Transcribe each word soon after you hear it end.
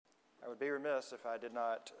would be remiss if I did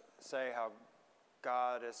not say how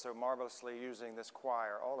God is so marvelously using this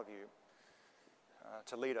choir, all of you,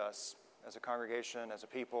 to lead us as a congregation, as a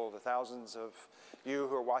people. The thousands of you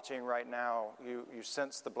who are watching right now, you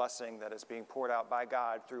sense the blessing that is being poured out by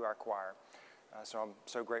God through our choir. So I'm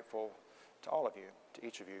so grateful to all of you, to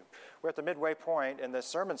each of you. We're at the midway point in this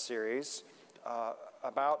sermon series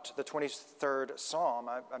about the 23rd Psalm.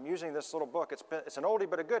 I'm using this little book. It's an oldie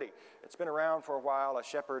but a goodie. It's been around for a while. A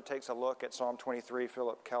shepherd takes a look at Psalm 23.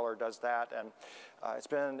 Philip Keller does that, and it's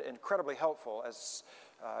been incredibly helpful as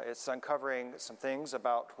it's uncovering some things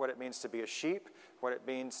about what it means to be a sheep, what it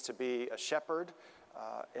means to be a shepherd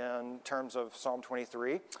in terms of Psalm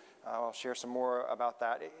 23. I'll share some more about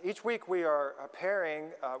that. Each week we are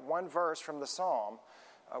pairing one verse from the Psalm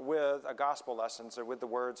with a gospel lesson, so with the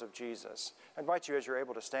words of Jesus. I invite you, as you're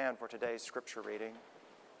able, to stand for today's scripture reading.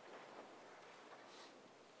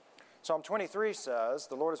 Psalm 23 says,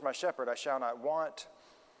 "The Lord is my shepherd, I shall not want.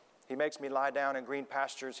 He makes me lie down in green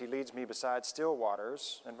pastures. He leads me beside still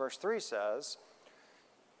waters." And verse 3 says,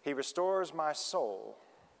 "He restores my soul,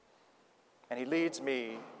 and he leads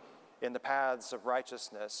me in the paths of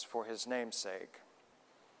righteousness for his name's sake."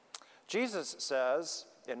 Jesus says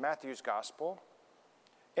in Matthew's gospel,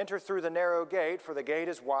 "Enter through the narrow gate, for the gate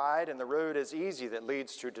is wide and the road is easy that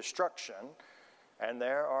leads to destruction, and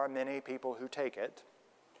there are many people who take it.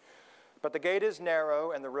 But the gate is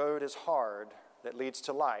narrow and the road is hard that leads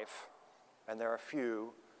to life, and there are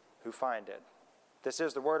few who find it." This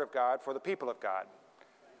is the word of God for the people of God.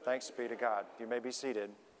 Thanks be to God. You may be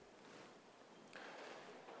seated.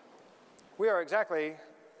 We are exactly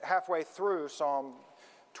halfway through Psalm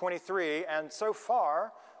 23, and so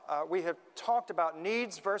far we have talked about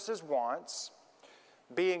needs versus wants,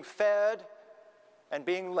 being fed and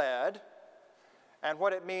being led, and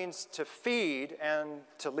what it means to feed and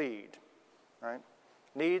to lead. Right?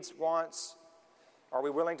 Needs, wants, are we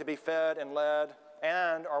willing to be fed and led,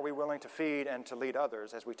 and are we willing to feed and to lead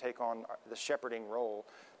others as we take on the shepherding role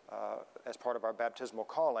as part of our baptismal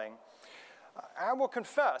calling? I will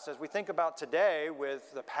confess, as we think about today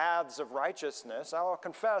with the paths of righteousness, I will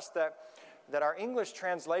confess that our English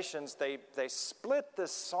translations, they split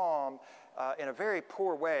this psalm in a very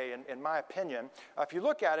poor way, in my opinion. If you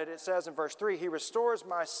look at it, it says in verse 3, "He restores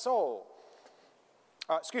my soul."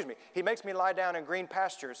 "He makes me lie down in green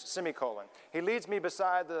pastures," semicolon. "He leads me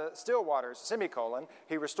beside the still waters," semicolon.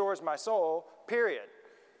 "He restores my soul," period.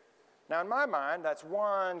 Now, in my mind, that's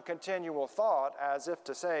one continual thought, as if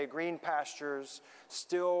to say green pastures,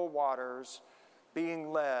 still waters,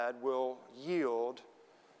 being led will yield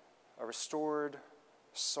a restored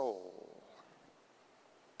soul.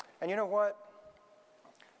 And you know what?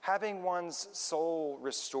 Having one's soul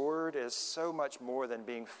restored is so much more than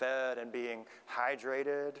being fed and being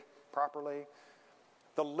hydrated properly.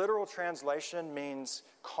 The literal translation means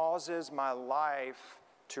causes my life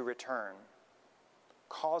to return.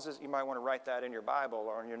 Causes, you might want to write that in your Bible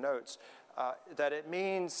or in your notes, that it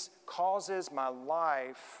means causes my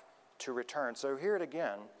life to return. So hear it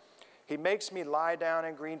again. "He makes me lie down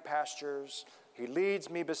in green pastures. He leads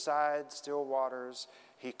me beside still waters.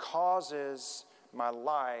 He causes my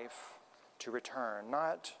life to return."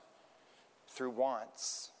 Not through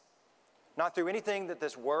wants, not through anything that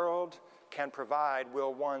this world can provide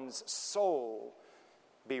will one's soul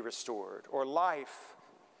be restored or life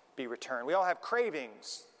be returned. We all have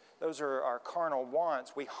cravings. Those are our carnal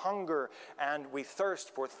wants. We hunger and we thirst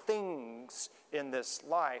for things in this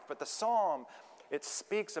life. But the psalm, it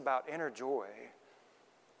speaks about inner joy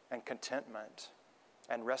and contentment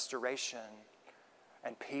and restoration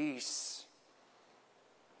and peace.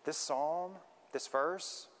 This psalm, this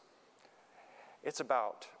verse, it's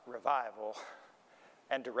about revival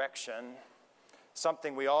and direction,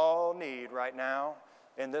 something we all need right now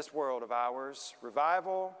in this world of ours.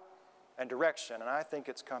 Revival and direction, and I think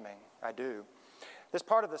it's coming. I do. This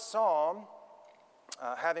part of the psalm,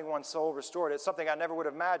 having one's soul restored, it's something I never would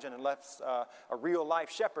have imagined unless a real-life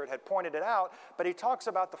shepherd had pointed it out. But he talks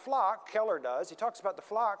about the flock, Keller does. He talks about the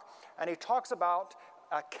flock, and he talks about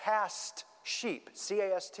a cast sheep,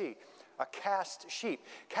 C-A-S-T, a cast sheep.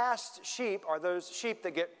 Cast sheep are those sheep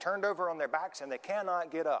that get turned over on their backs and they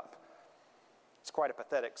cannot get up. It's quite a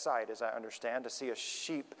pathetic sight, as I understand, to see a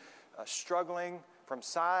sheep struggling from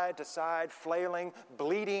side to side, flailing,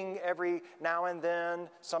 bleeding every now and then,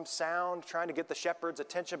 some sound trying to get the shepherd's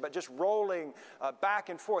attention, but just rolling back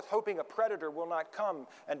and forth, hoping a predator will not come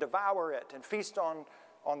and devour it and feast on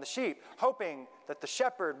the sheep, hoping that the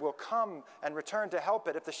shepherd will come and return to help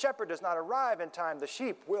it. If the shepherd does not arrive in time, the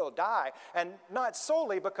sheep will die, and not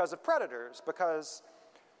solely because of predators, because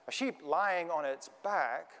a sheep lying on its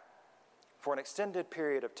back for an extended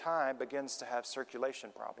period of time, begins to have circulation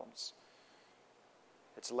problems.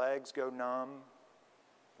 Its legs go numb,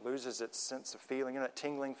 loses its sense of feeling. You know that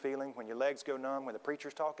tingling feeling when your legs go numb when the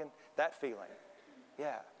preacher's talking? That feeling.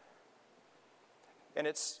 Yeah. And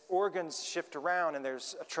its organs shift around, and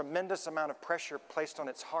there's a tremendous amount of pressure placed on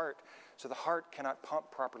its heart, so the heart cannot pump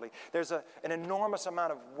properly. There's an enormous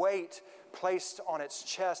amount of weight placed on its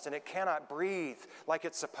chest, and it cannot breathe like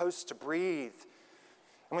it's supposed to breathe.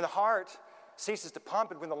 And when the heart ceases to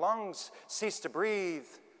pump and when the lungs cease to breathe,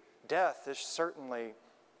 death is certainly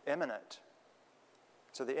imminent.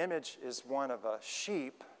 So the image is one of a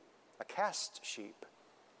sheep, a cast sheep,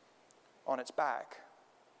 on its back,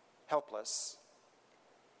 helpless.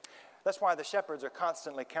 That's why the shepherds are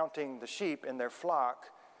constantly counting the sheep in their flock,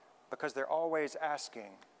 because they're always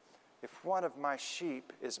asking, if one of my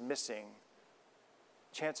sheep is missing,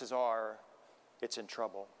 chances are it's in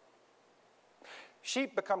trouble.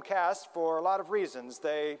 Sheep become cast for a lot of reasons.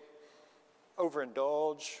 They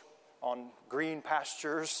overindulge on green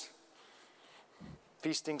pastures,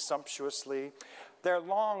 feasting sumptuously. Their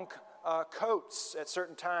long coats at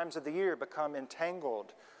certain times of the year become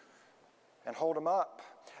entangled and hold them up.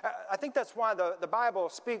 I think that's why the Bible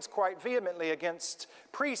speaks quite vehemently against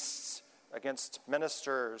priests, against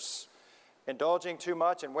ministers, indulging too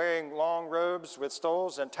much and wearing long robes with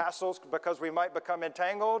stoles and tassels because we might become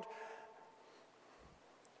entangled.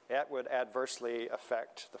 That would adversely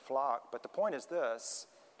affect the flock. But the point is this: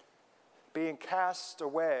 being cast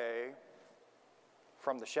away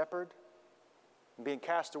from the shepherd, being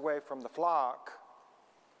cast away from the flock,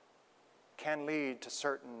 can lead to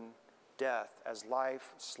certain death as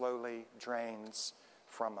life slowly drains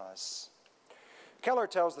from us. Keller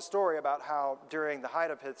tells the story about how during the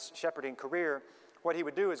height of his shepherding career, what he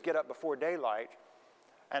would do is get up before daylight,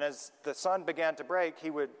 and as the sun began to break,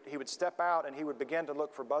 he would step out and he would begin to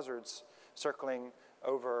look for buzzards circling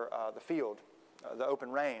over the field, the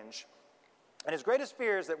open range. And his greatest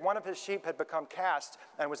fear is that one of his sheep had become cast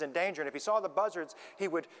and was in danger. And if he saw the buzzards, he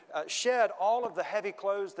would shed all of the heavy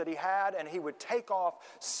clothes that he had, and he would take off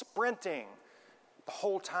sprinting the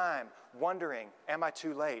whole time, wondering, am I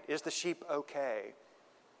too late? Is the sheep okay?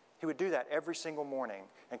 He would do that every single morning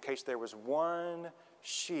in case there was one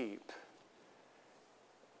sheep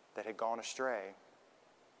that had gone astray.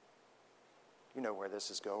 You know where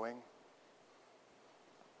this is going.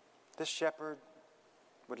 This shepherd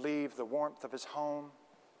would leave the warmth of his home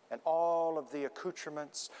and all of the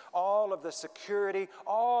accoutrements, all of the security,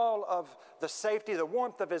 all of the safety, the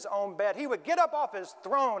warmth of his own bed. He would get up off his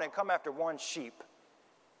throne and come after one sheep.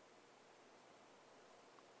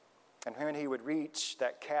 And when he would reach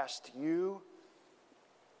that cast ewe,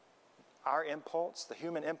 our impulse, the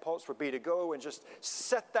human impulse, would be to go and just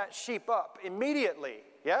set that sheep up immediately.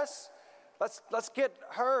 Yes? Let's get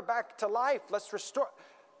her back to life. Let's restore.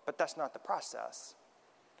 But that's not the process.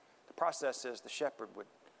 The process is the shepherd would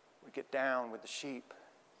get down with the sheep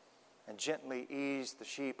and gently ease the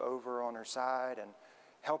sheep over on her side and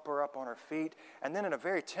help her up on her feet. And then in a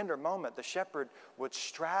very tender moment, the shepherd would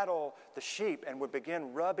straddle the sheep and would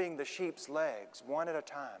begin rubbing the sheep's legs one at a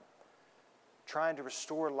time, trying to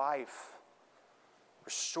restore life,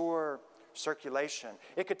 restore circulation.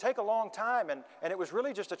 It could take a long time, and it was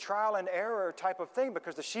really just a trial and error type of thing,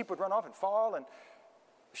 because the sheep would run off and fall, and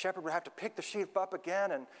the shepherd would have to pick the sheep up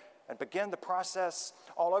again and begin the process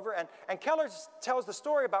all over. And Keller tells the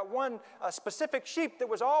story about one specific sheep that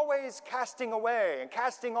was always casting away and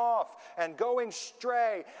casting off and going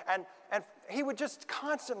stray. And he would just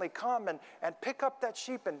constantly come and pick up that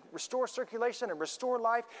sheep and restore circulation and restore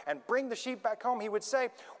life and bring the sheep back home. He would say,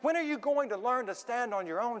 when are you going to learn to stand on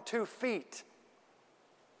your own 2 feet?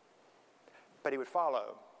 But he would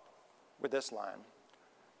follow with this line: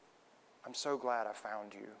 I'm so glad I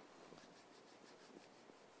found you.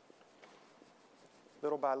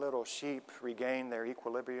 Little by little, sheep regain their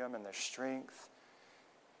equilibrium and their strength.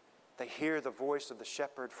 They hear the voice of the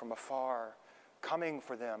shepherd from afar, coming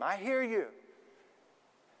for them. I hear you.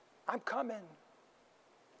 I'm coming.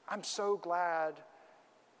 I'm so glad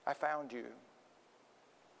I found you.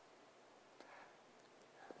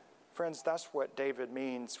 Friends, that's what David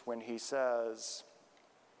means when he says,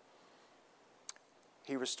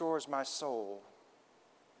 He restores my soul.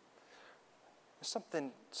 There's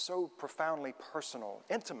something so profoundly personal,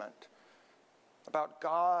 intimate, about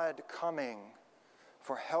God coming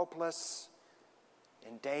for helpless,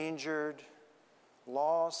 endangered,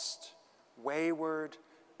 lost, wayward,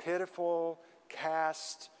 pitiful,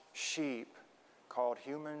 cast sheep called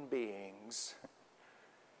human beings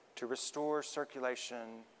to restore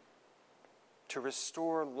circulation, to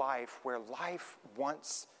restore life where life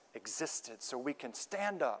once existed, so we can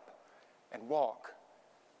stand up and walk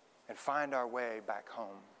and find our way back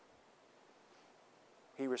home.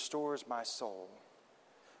 He restores my soul.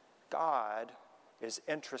 God is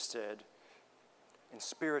interested in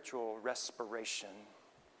spiritual respiration,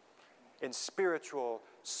 in spiritual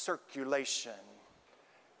circulation,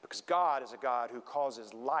 because God is a God who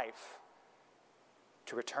causes life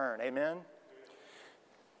to return. Amen?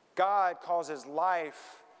 God causes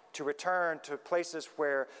life to return to places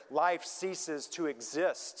where life ceases to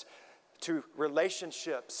exist, to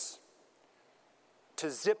relationships, to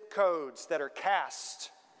zip codes that are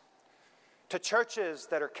cast, to churches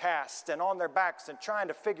that are cast and on their backs and trying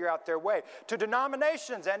to figure out their way, to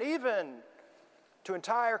denominations and even to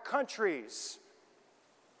entire countries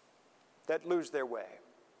that lose their way.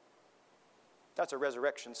 That's a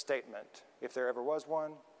resurrection statement, if there ever was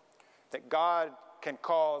one, that God can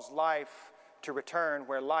cause life to return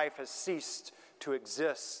where life has ceased to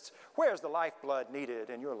exist. Where's the lifeblood needed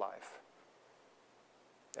in your life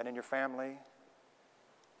and in your family,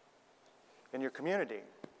 in your community?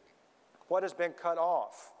 What has been cut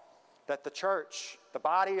off that the church, the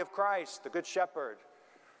body of Christ, the Good Shepherd,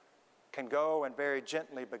 can go and very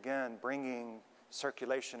gently begin bringing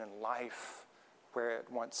circulation and life where it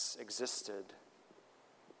once existed?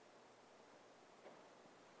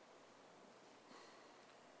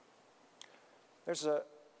 There's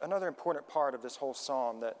another important part of this whole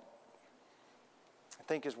psalm that I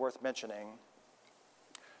think is worth mentioning,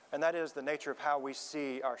 and that is the nature of how we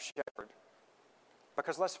see our shepherd.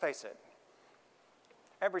 Because let's face it,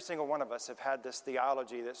 every single one of us have had this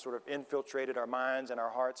theology that sort of infiltrated our minds and our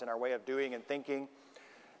hearts and our way of doing and thinking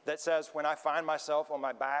that says when I find myself on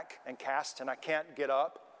my back and cast and I can't get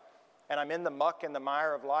up and I'm in the muck and the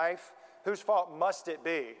mire of life, whose fault must it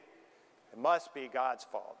be? It must be God's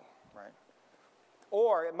fault, right?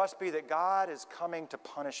 Or it must be that God is coming to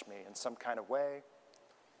punish me in some kind of way.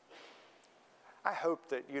 I hope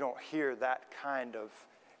that you don't hear that kind of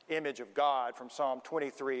image of God from Psalm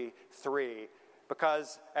 23:3,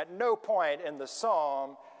 because at no point in the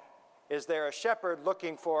psalm is there a shepherd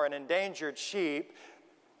looking for an endangered sheep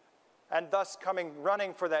and thus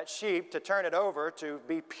running for that sheep to turn it over to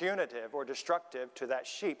be punitive or destructive to that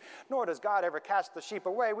sheep. Nor does God ever cast the sheep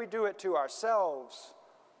away. We do it to ourselves.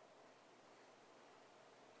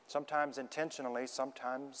 Sometimes intentionally,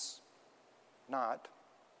 sometimes not.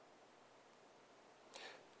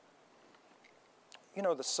 You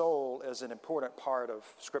know, the soul is an important part of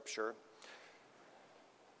Scripture.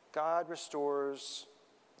 God restores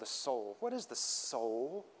the soul. What is the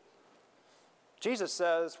soul? Jesus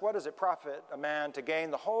says, what does it profit a man to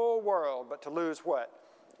gain the whole world but to lose what?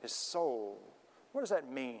 His soul. What does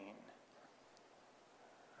that mean?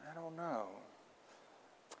 I don't know.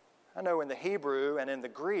 I know in the Hebrew and in the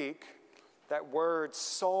Greek, that word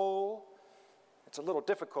soul, it's a little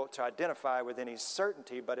difficult to identify with any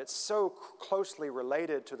certainty, but it's so closely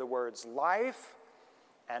related to the words life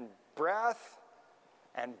and breath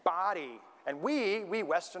and body. And we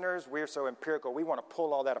Westerners, we're so empirical, we want to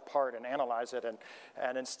pull all that apart and analyze it,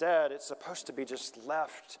 and instead it's supposed to be just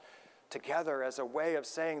left together as a way of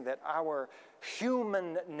saying that our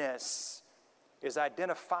humanness is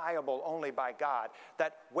identifiable only by God.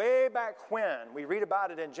 That way back when, we read about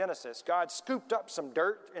it in Genesis, God scooped up some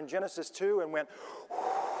dirt in Genesis 2 and went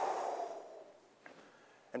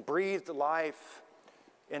and breathed life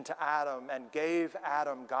into Adam and gave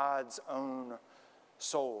Adam God's own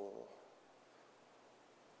soul.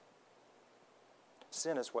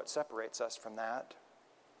 Sin is what separates us from that.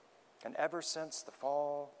 And ever since the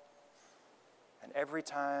fall, and every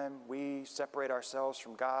time we separate ourselves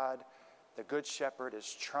from God, the Good Shepherd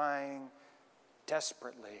is trying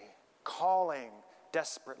desperately, calling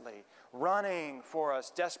desperately, running for us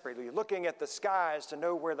desperately, looking at the skies to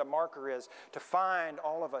know where the marker is, to find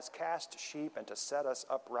all of us cast sheep and to set us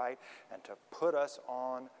upright and to put us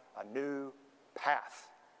on a new path.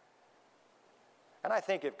 And I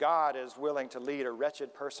think if God is willing to lead a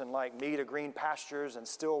wretched person like me to green pastures and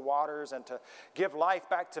still waters and to give life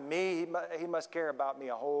back to me, he must care about me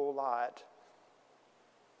a whole lot.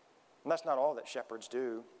 And that's not all that shepherds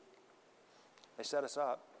do. They set us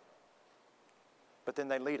up, but then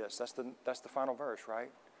they lead us. That's the final verse,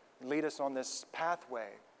 right? Lead us on this pathway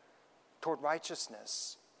toward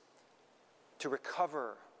righteousness, to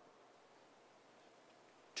recover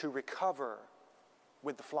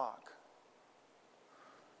with the flock.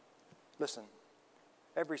 Listen,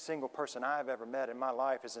 every single person I've ever met in my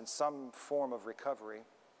life is in some form of recovery.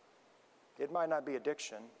 It might not be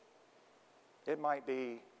addiction. It might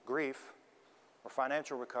be grief or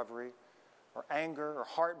financial recovery or anger or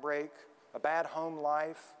heartbreak, a bad home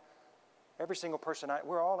life. Every single person,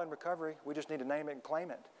 we're all in recovery. We just need to name it and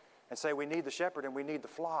claim it. and say we need the shepherd and we need the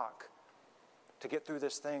flock to get through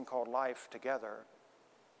this thing called life together.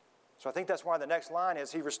 So I think that's why the next line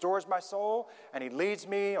is, he restores my soul and he leads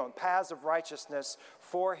me on paths of righteousness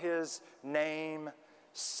for his name's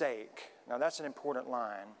sake. Now that's an important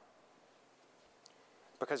line,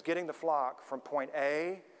 because getting the flock from point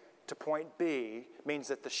A to point B means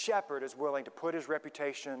that the shepherd is willing to put his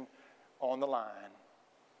reputation on the line.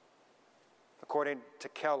 According to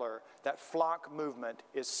Keller, that flock movement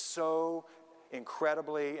is so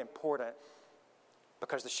incredibly important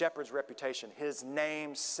because the shepherd's reputation, his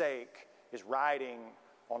name's sake, is riding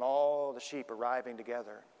on all the sheep arriving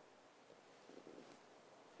together.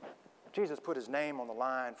 Jesus put his name on the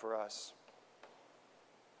line for us.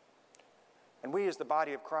 And we as the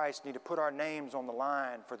body of Christ need to put our names on the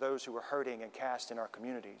line for those who are hurting and cast in our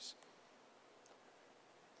communities.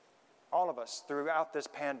 All of us throughout this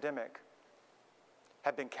pandemic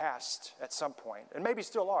have been cast at some point, and maybe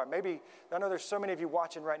still are. Maybe, I know there's so many of you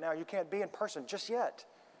watching right now, you can't be in person just yet.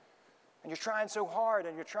 And you're trying so hard,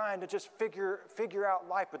 and you're trying to just figure out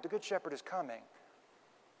life, but the Good Shepherd is coming.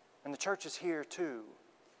 And the church is here too.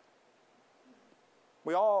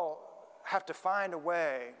 We all have to find a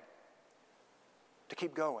way to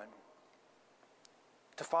keep going,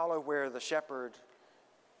 to follow where the shepherd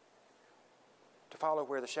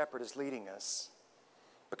is leading us.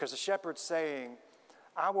 Because the shepherd's saying,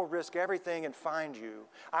 I will risk everything and find you.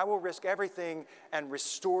 I will risk everything and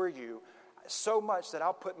restore you, so much that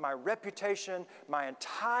I'll put my reputation, my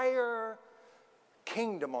entire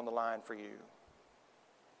kingdom on the line for you.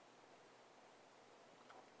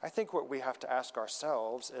 I think what we have to ask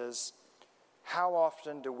ourselves is, how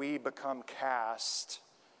often do we become cast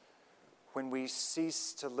when we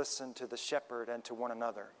cease to listen to the shepherd and to one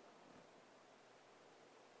another?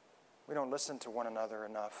 We don't listen to one another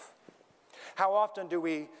enough. How often do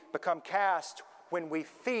we become cast when we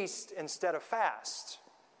feast instead of fast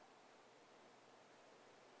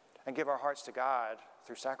and give our hearts to God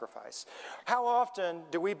through sacrifice? How often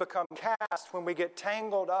do we become cast when we get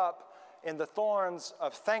tangled up in the thorns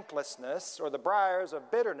of thanklessness, or the briars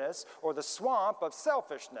of bitterness, or the swamp of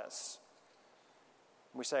selfishness?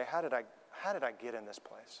 We say, how did I get in this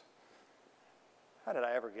place? How did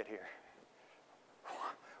I ever get here?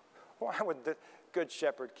 Why would the Good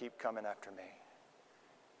Shepherd keep coming after me?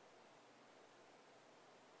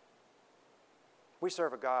 We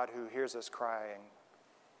serve a God who hears us crying.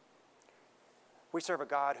 We serve a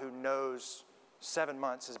God who knows 7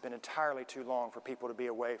 months has been entirely too long for people to be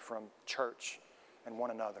away from church and one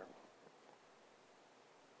another.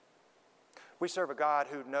 We serve a God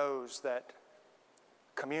who knows that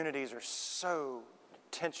communities are so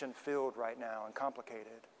tension-filled right now and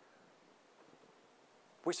complicated.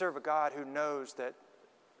 We serve a God who knows that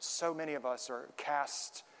so many of us are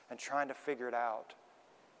cast and trying to figure it out.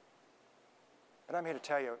 But I'm here to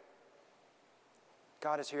tell you,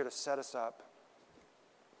 God is here to set us up,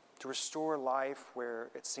 to restore life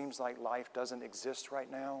where it seems like life doesn't exist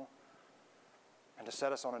right now, and to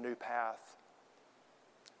set us on a new path.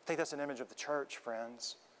 I think that's an image of the church,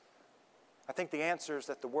 friends. I think the answers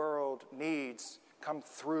that the world needs come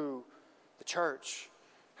through the church.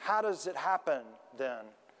 How does it happen then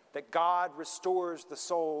that God restores the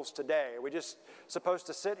souls today? Are we just supposed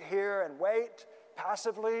to sit here and wait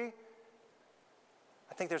passively?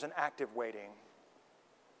 I think there's an active waiting.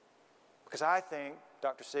 Because I think,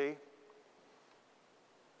 Dr. C,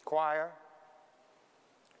 choir,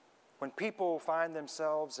 when people find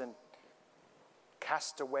themselves in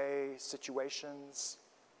castaway situations,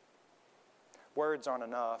 words aren't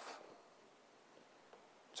enough.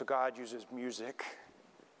 So God uses music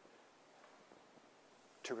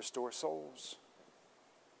to restore souls.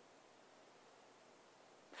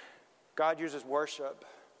 God uses worship.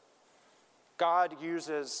 God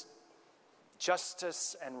uses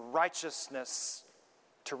justice and righteousness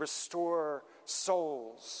to restore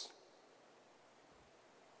souls.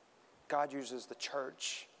 God uses the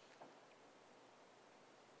church.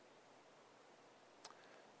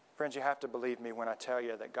 Friends, you have to believe me when I tell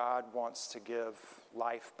you that God wants to give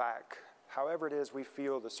life back. However it is we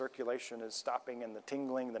feel the circulation is stopping and the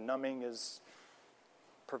tingling, the numbing is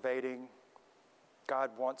pervading,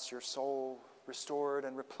 God wants your soul restored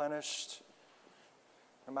and replenished,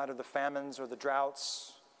 no matter the famines or the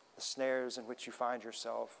droughts, the snares in which you find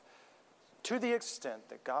yourself, to the extent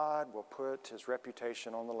that God will put his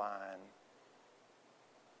reputation on the line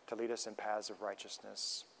to lead us in paths of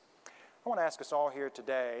righteousness. I want to ask us all here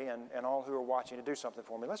today, and all who are watching, to do something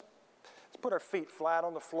for me. Let's put our feet flat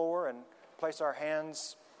on the floor and place our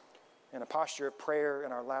hands in a posture of prayer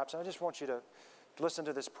in our laps. And I just want you to listen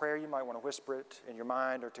to this prayer. You might want to whisper it in your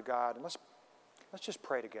mind or to God. And let's Let's just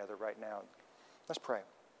pray together right now. Let's pray.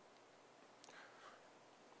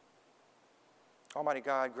 Almighty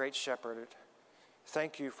God, great shepherd,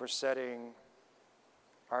 thank you for setting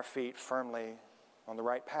our feet firmly on the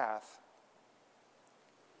right path.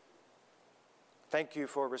 Thank you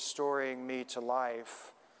for restoring me to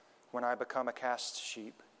life when I become a cast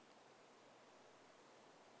sheep.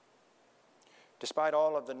 Despite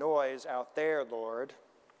all of the noise out there, Lord,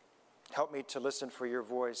 help me to listen for your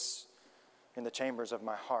voice in the chambers of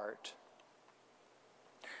my heart.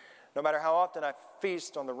 No matter how often I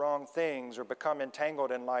feast on the wrong things or become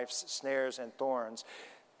entangled in life's snares and thorns,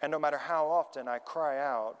 and no matter how often I cry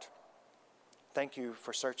out, thank you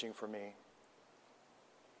for searching for me.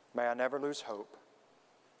 May I never lose hope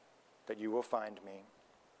that you will find me.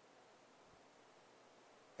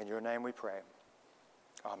 In your name we pray.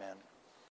 Amen.